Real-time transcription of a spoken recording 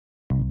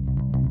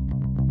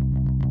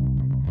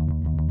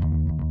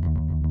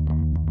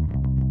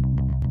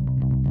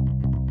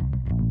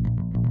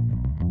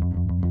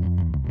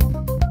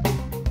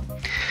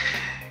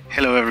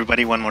Hello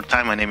everybody, one more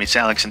time. My name is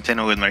Alex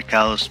Centeno with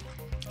Mercado's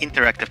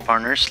Interactive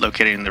Partners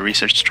located in the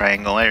Research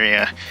Triangle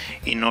area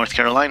in North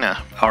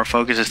Carolina. Our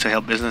focus is to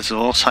help businesses of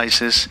all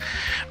sizes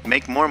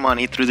make more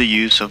money through the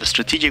use of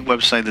strategic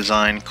website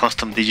design,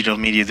 custom digital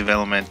media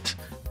development,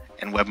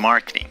 and web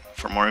marketing.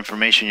 For more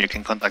information, you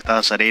can contact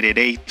us at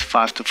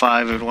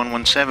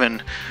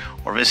 888-525-8117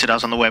 or visit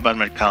us on the web at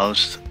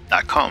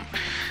mercados.com.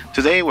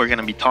 Today we're going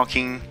to be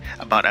talking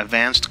about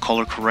advanced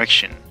color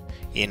correction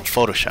in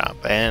Photoshop,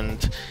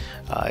 and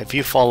if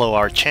you follow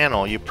our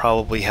channel, you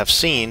probably have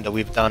seen that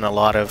we've done a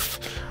lot of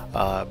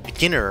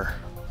beginner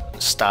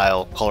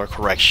style color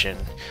correction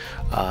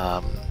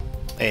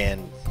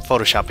and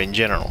Photoshop in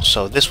general.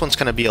 So this one's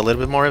going to be a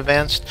little bit more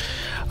advanced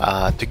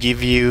to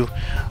give you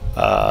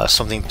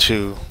something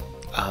to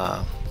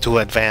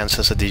advance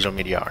as a digital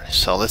media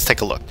artist. So let's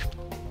take a look.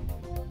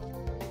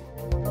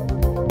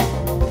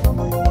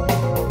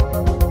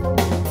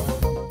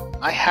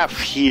 I have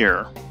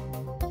here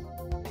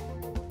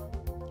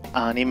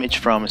an image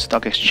from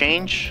Stock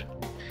Exchange,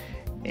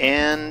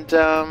 and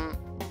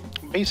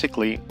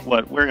basically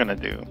what we're gonna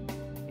do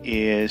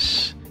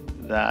is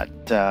that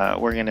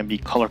we're gonna be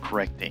color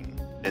correcting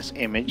this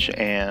image.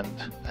 And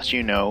as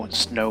you know,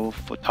 snow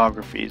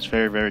photography is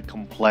very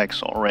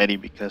complex already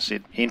because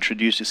it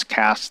introduces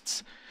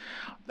casts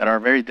that are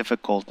very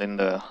difficult in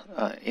the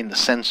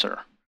sensor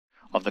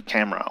of the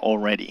camera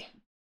already,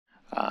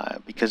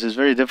 because it's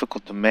very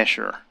difficult to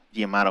measure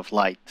the amount of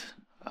light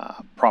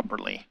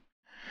properly.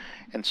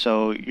 And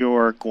so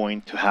you're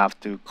going to have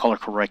to color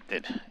correct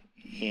it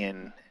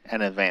in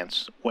an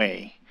advanced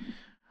way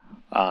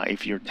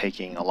if you're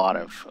taking a lot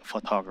of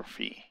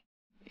photography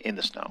in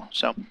the snow.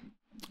 So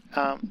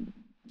the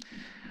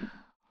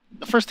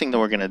first thing that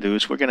we're going to do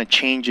is we're going to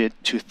change it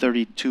to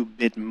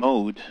 32-bit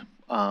mode.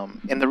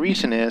 And the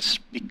reason is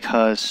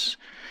because,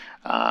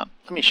 let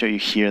me show you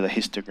here the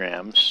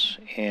histograms.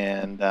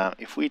 And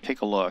if we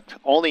take a look,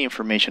 all the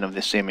information of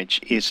this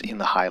image is in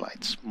the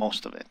highlights,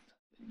 most of it.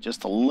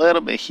 Just a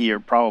little bit here,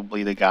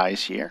 probably the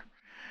guys here.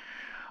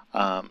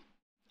 And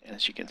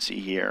as you can see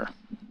here,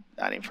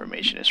 that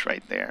information is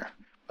right there.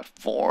 But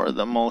for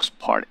the most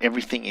part,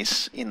 everything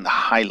is in the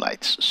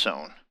highlights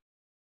zone.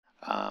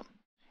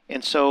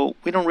 And so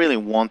we don't really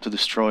want to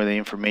destroy the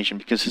information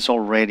because it's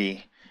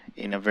already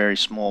in a very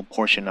small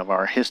portion of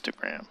our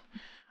histogram.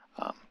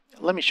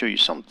 Let me show you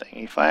something.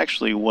 If I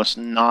actually was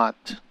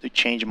not to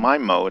change my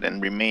mode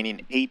and remain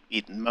in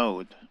 8-bit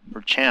mode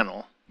per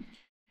channel,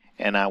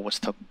 and I was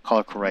to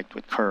color correct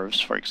with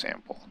curves, for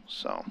example.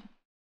 So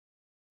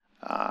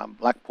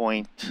black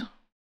point,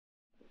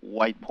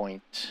 white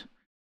point,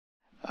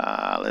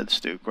 let's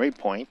do gray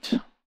point,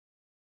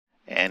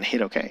 and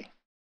hit OK.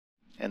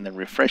 And then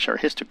refresh our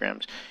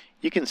histograms.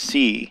 You can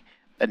see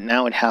that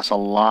now it has a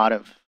lot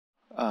of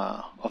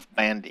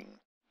banding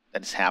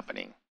that is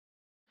happening.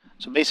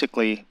 So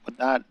basically, what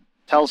that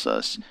tells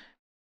us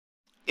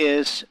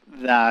is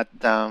that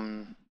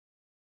the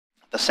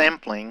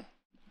sampling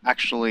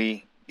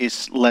actually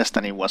is less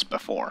than it was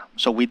before.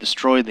 So we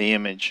destroyed the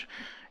image,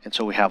 and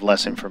so we have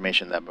less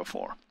information than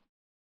before.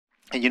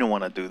 And you don't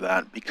want to do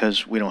that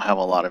because we don't have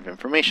a lot of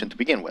information to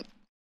begin with.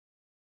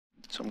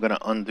 So I'm going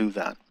to undo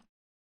that.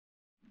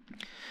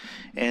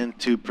 And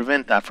to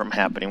prevent that from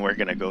happening, we're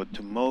going to go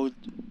to mode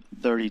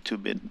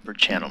 32-bit per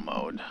channel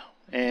mode.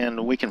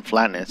 And we can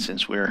flatten it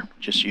since we're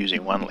just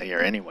using one layer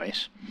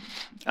anyways.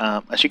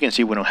 As you can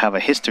see, we don't have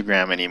a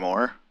histogram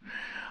anymore.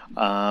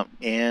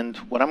 And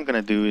what I'm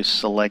going to do is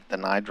select the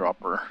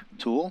eyedropper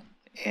tool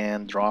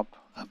and drop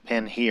a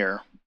pen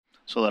here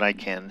so that I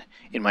can,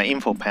 in my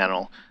info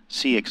panel,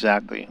 see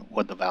exactly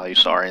what the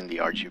values are in the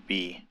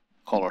RGB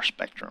color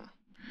spectrum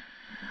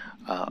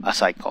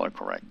as I color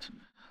correct.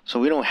 So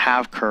we don't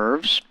have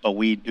curves, but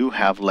we do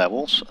have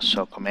levels.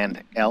 So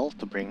Command L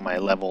to bring my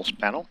levels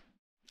panel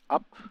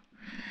up.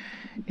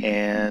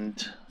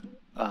 And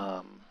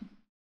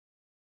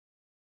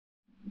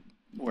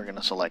we're going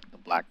to select the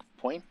black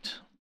point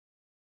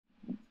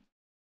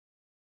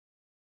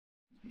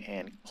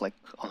and click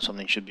on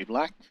something that should be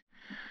black.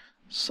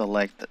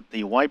 Select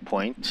the white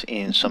point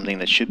in something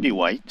that should be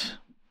white.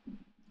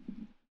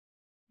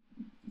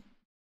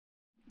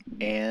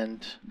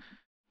 And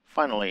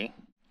finally,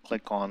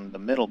 click on the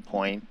middle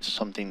point,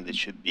 something that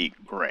should be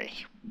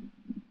gray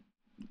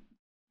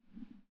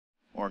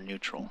or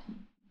neutral.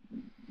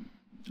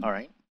 All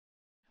right.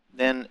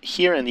 Then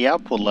here in the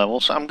output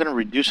levels, I'm going to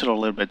reduce it a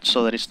little bit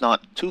so that it's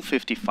not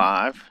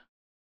 255,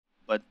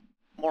 but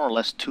more or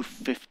less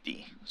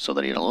 250, so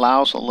that it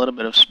allows a little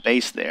bit of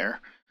space there,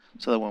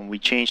 so that when we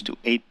change to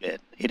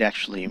 8-bit, it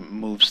actually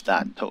moves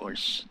that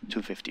towards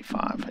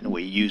 255, and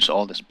we use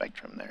all the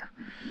spectrum there.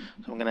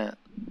 So I'm going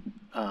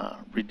to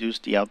reduce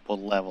the output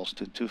levels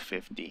to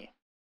 250.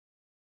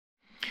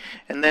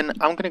 And then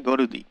I'm going to go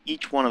to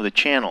each one of the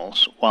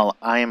channels while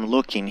I am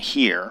looking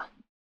here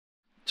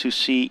to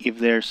see if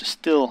there's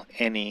still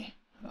any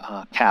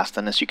cast.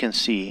 And as you can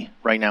see,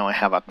 right now I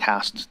have a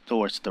cast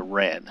towards the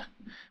red,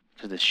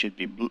 because this should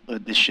be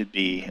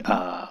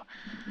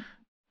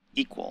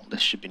equal.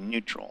 This should be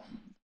neutral.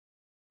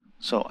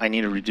 So I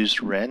need to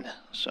reduce red.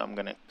 So I'm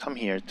going to come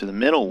here to the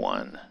middle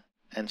one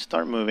and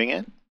start moving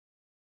it.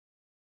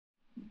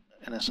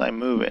 And as I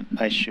move it,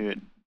 I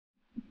should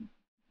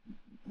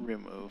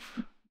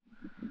remove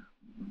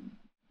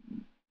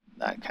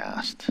that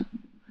cast.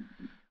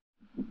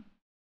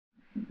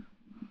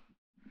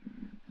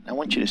 I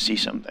want you to see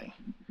something.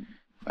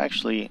 If I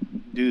actually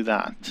do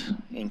that,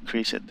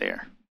 increase it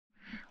there,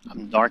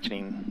 I'm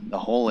darkening the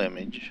whole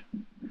image.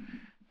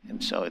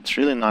 And so it's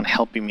really not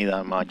helping me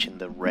that much in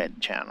the red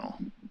channel.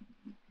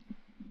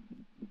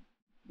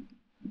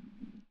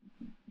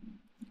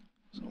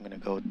 So I'm going to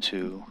go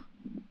to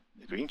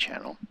the green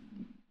channel,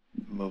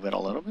 move it a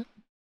little bit.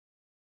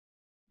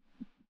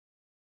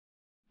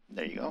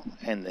 There you go.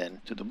 And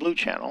then to the blue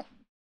channel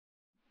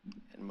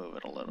and move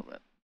it a little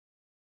bit.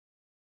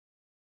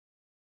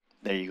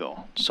 There you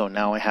go. So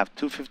now I have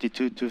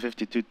 252,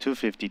 252,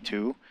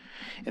 252.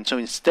 And so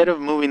instead of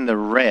moving the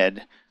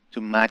red to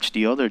match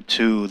the other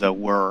two that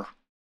were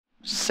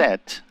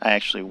set, I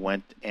actually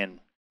went and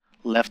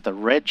left the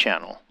red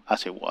channel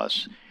as it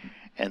was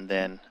and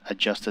then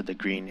adjusted the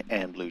green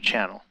and blue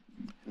channel.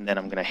 And then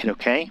I'm going to hit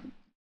OK.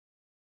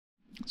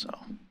 So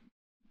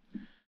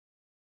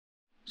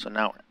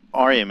now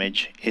our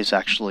image is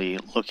actually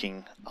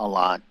looking a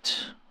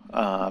lot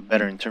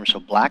better in terms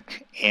of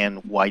black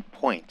and white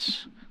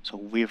points. So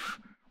we've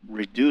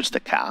reduced the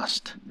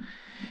cast,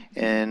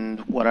 and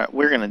what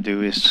we're going to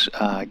do is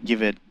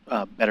give it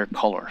better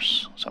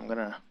colors. So I'm going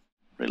to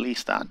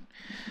release that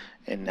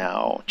and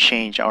now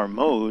change our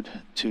mode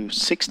to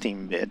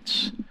 16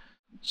 bits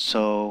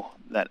so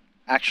that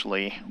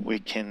actually we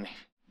can,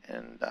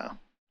 and of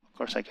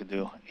course I could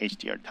do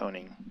HDR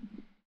toning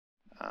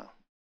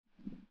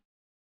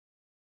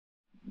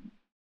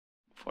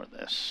for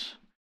this.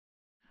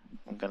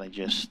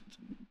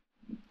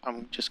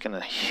 I'm just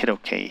gonna hit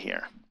OK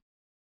here,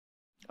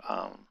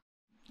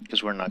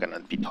 because we're not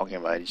gonna be talking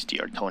about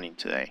HDR toning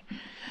today.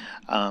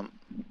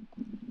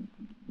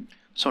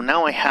 So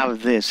now I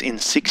have this in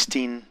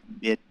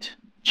 16-bit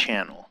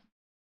channel,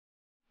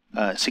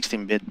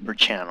 16-bit per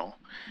channel,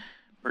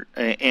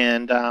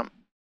 and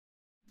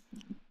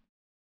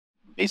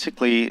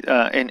basically,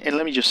 and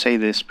let me just say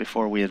this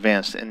before we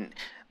advance. And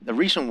the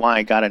reason why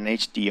I got an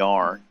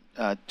HDR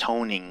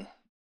toning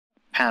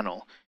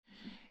panel,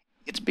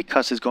 it's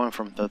because it's going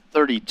from the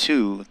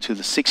 32 to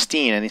the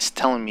 16, and it's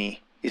telling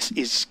me,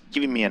 it's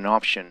giving me an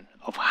option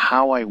of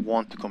how I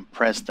want to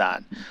compress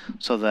that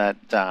so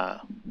that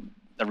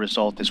the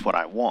result is what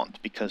I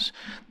want, because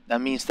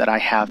that means that I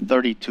have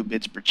 32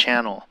 bits per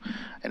channel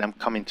and I'm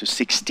coming to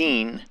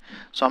 16,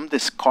 so I'm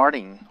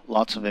discarding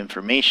lots of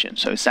information.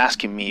 So it's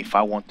asking me if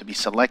I want to be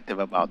selective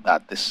about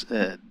that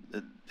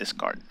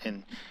discard.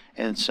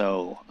 And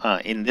so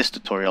in this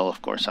tutorial,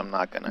 of course, I'm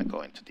not going to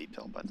go into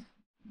detail, but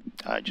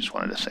I just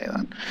wanted to say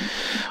that.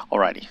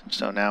 Alrighty,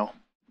 so now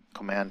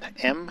Command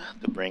M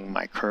to bring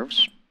my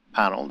curves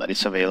panel that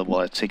is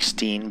available at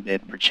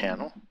 16-bit per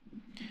channel.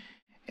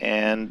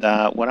 And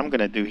what I'm going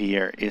to do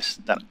here is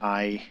that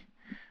I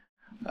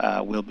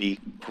will be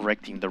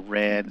correcting the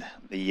red,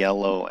 the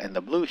yellow, and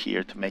the blue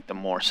here to make them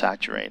more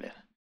saturated.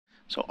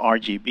 So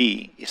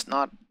RGB is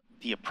not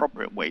the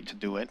appropriate way to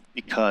do it,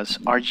 because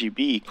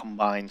RGB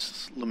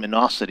combines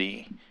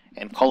luminosity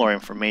and color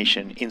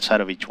information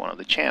inside of each one of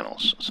the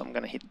channels. So I'm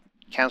going to hit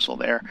cancel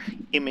there,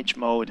 image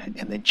mode,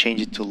 and then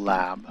change it to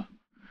lab.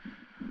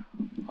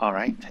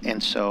 Alright,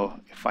 and so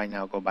if I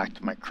now go back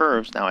to my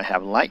curves, now I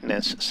have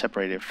lightness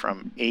separated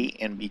from A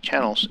and B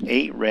channels.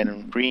 A, red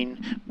and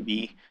green,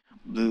 B,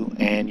 blue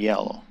and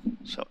yellow.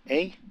 So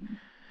A,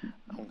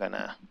 I'm going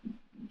to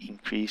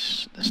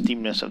increase the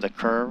steepness of the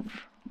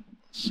curve,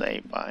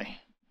 say by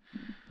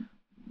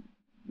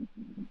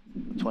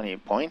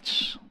 28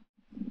 points.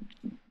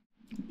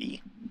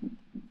 B,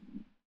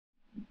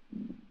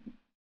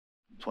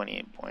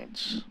 28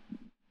 points.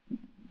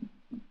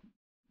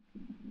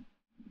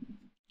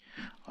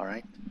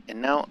 Alright,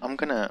 and now I'm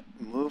going to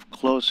move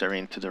closer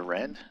into the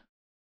red.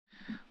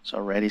 So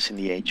red is in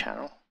the A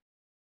channel.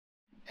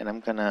 And I'm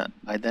going to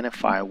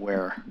identify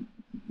where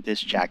this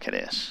jacket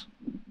is.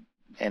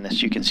 And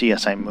as you can see,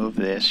 as I move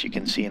this, you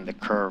can see in the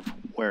curve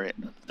where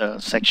the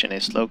section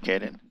is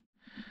located.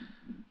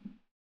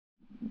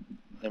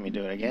 Let me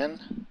do it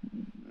again.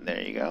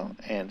 There you go.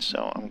 And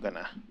so I'm going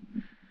to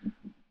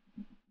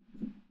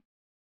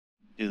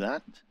do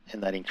that,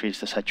 and that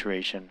increases the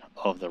saturation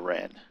of the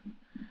red.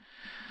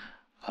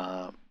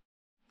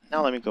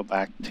 Now let me go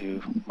back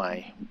to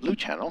my blue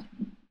channel,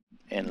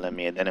 and let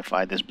me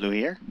identify this blue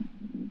here,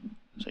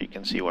 so you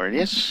can see where it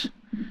is.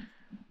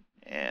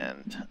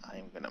 And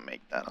I'm going to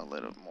make that a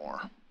little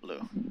more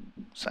blue,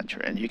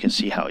 saturated. You can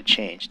see how it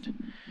changed.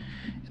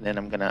 And then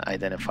I'm going to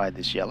identify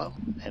this yellow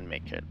and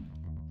make it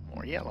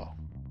more yellow.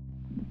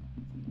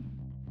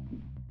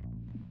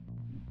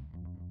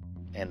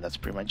 And that's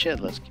pretty much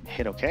it. Let's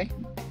hit OK.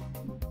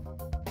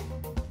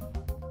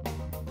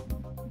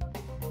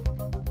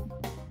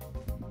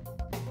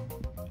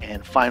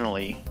 And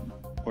finally,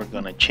 we're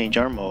going to change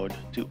our mode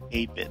to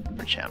 8-bit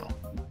per channel.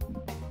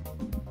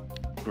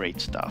 great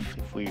stuff.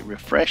 If we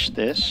refresh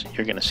this,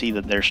 you're going to see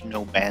that there's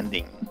no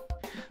banding.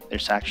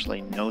 There's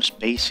actually no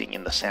spacing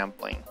in the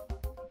sampling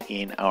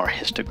in our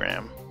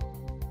histogram,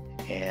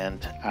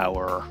 and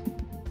our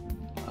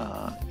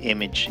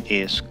image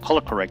is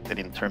color corrected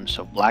in terms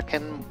of black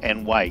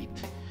and white,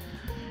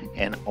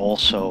 and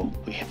also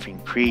we have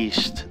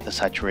increased the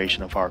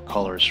saturation of our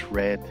colors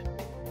red,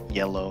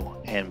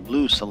 yellow, and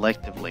blue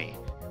selectively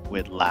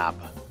with lab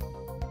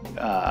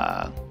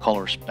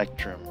color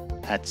spectrum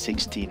at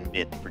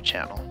 16-bit per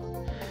channel.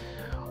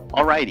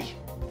 Alrighty,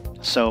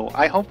 so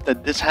I hope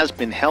that this has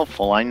been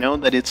helpful. I know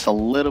that it's a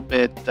little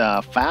bit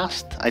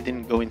fast. I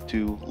didn't go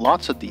into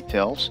lots of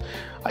details.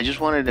 I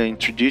just wanted to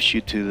introduce you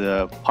to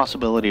the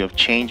possibility of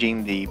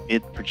changing the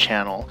bit per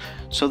channel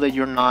so that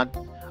you're not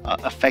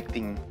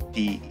affecting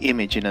the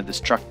image in a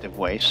destructive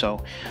way.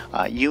 So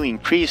you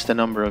increase the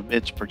number of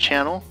bits per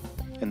channel,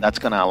 and that's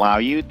going to allow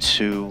you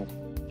to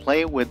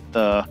play with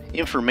the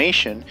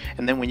information,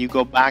 and then when you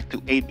go back to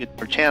 8-bit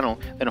per channel,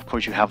 then of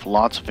course you have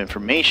lots of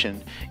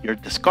information. You're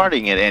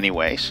discarding it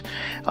anyways,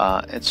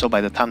 and so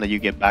by the time that you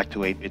get back to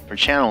 8-bit per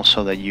channel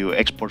so that you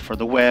export for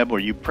the web or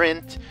you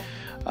print,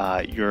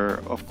 you're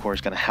of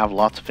course going to have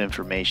lots of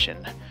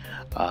information.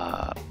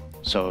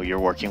 So you're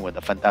working with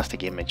a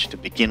fantastic image to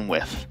begin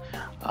with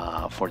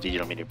for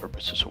digital media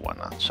purposes or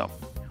whatnot. So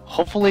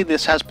hopefully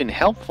this has been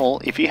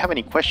helpful. If you have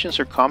any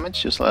questions or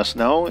comments, just let us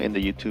know in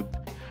the YouTube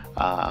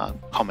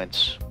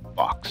comments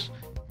box.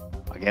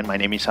 Again, my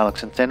name is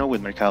Alex Centeno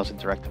with Mercados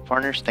Interactive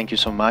Partners. Thank you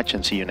so much,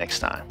 and see you next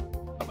time.